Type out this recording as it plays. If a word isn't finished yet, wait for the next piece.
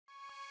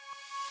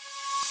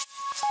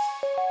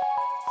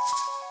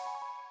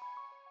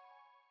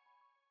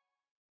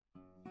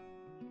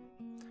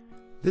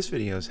This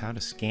video is how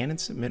to scan and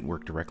submit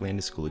work directly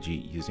into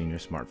Schoology using your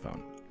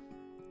smartphone.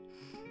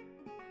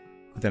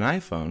 With an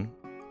iPhone,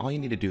 all you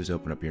need to do is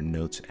open up your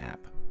Notes app.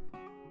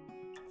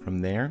 From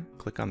there,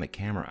 click on the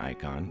camera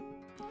icon,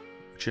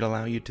 which should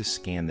allow you to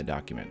scan the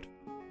document.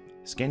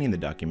 Scanning the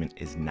document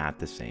is not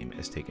the same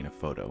as taking a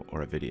photo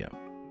or a video.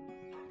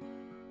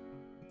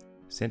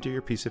 Center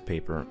your piece of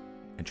paper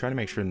and try to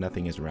make sure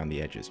nothing is around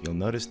the edges. You'll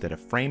notice that a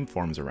frame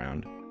forms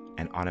around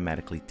and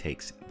automatically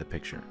takes the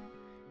picture.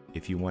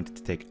 If you want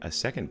to take a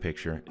second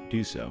picture,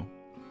 do so,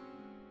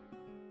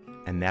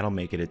 and that'll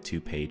make it a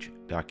 2-page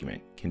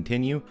document.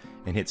 Continue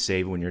and hit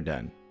save when you're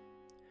done.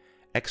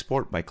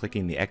 Export by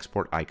clicking the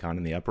export icon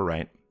in the upper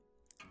right,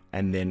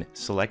 and then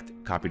select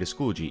copy to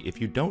Schoology. If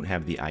you don't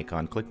have the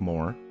icon, click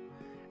more,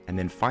 and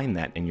then find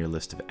that in your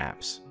list of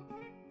apps.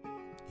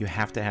 You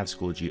have to have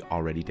Schoology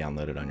already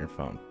downloaded on your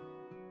phone.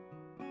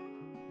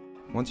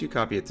 Once you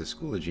copy it to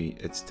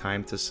Schoology, it's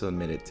time to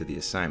submit it to the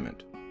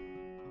assignment.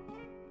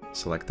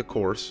 Select the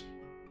course,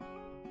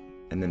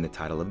 and then the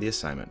title of the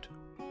assignment,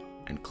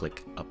 and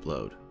click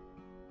Upload.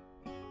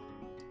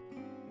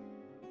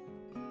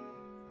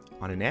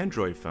 On an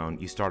Android phone,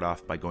 you start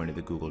off by going to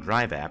the Google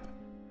Drive app,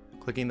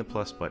 clicking the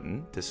plus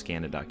button to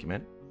scan a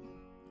document,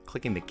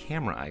 clicking the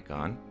camera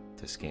icon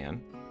to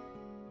scan.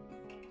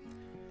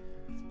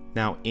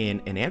 Now,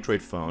 in an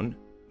Android phone,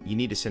 you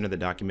need to center the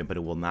document, but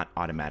it will not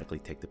automatically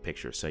take the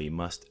picture, so you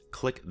must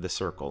click the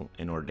circle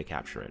in order to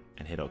capture it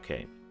and hit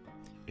OK.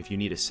 If you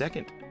need a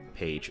second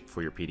page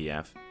for your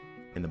PDF,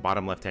 in the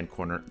bottom left-hand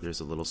corner,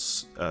 there's a little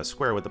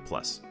square with a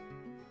plus.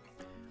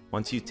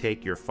 Once you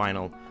take your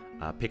final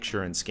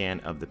picture and scan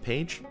of the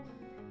page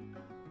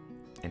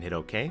and hit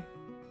OK,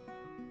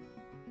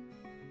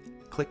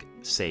 click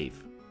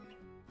Save.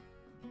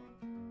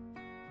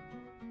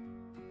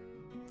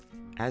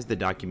 As the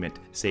document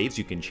saves,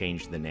 you can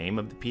change the name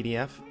of the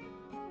PDF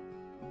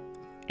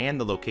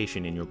and the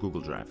location in your Google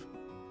Drive.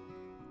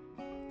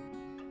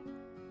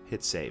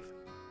 Hit Save.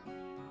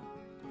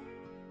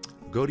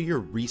 Go to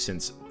your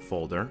Recents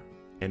folder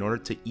in order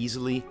to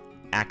easily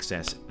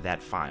access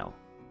that file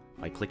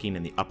by clicking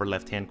in the upper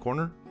left-hand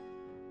corner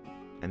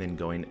and then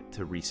going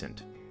to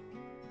Recent.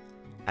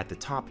 At the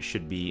top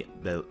should be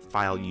the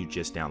file you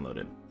just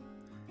downloaded.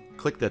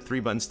 Click the 3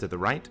 buttons to the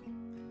right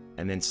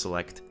and then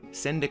select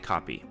Send a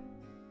Copy.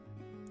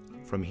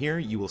 From here,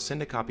 you will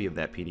send a copy of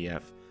that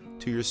PDF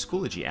to your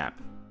Schoology app.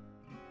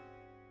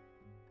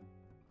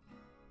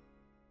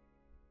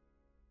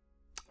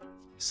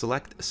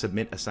 Select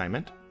Submit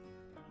Assignment.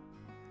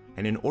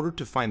 And in order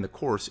to find the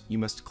course, you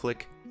must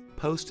click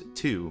Post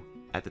To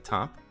at the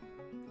top.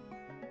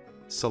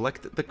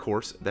 Select the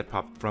course that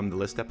from the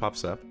list that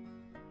pops up.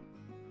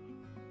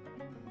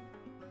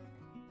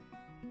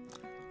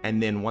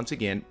 And then once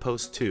again,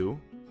 Post To,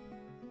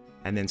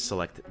 and then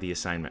select the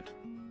assignment.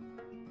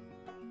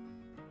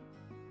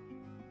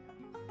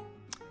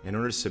 In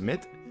order to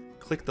submit,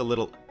 click the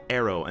little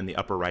arrow in the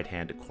upper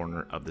right-hand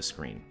corner of the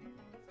screen.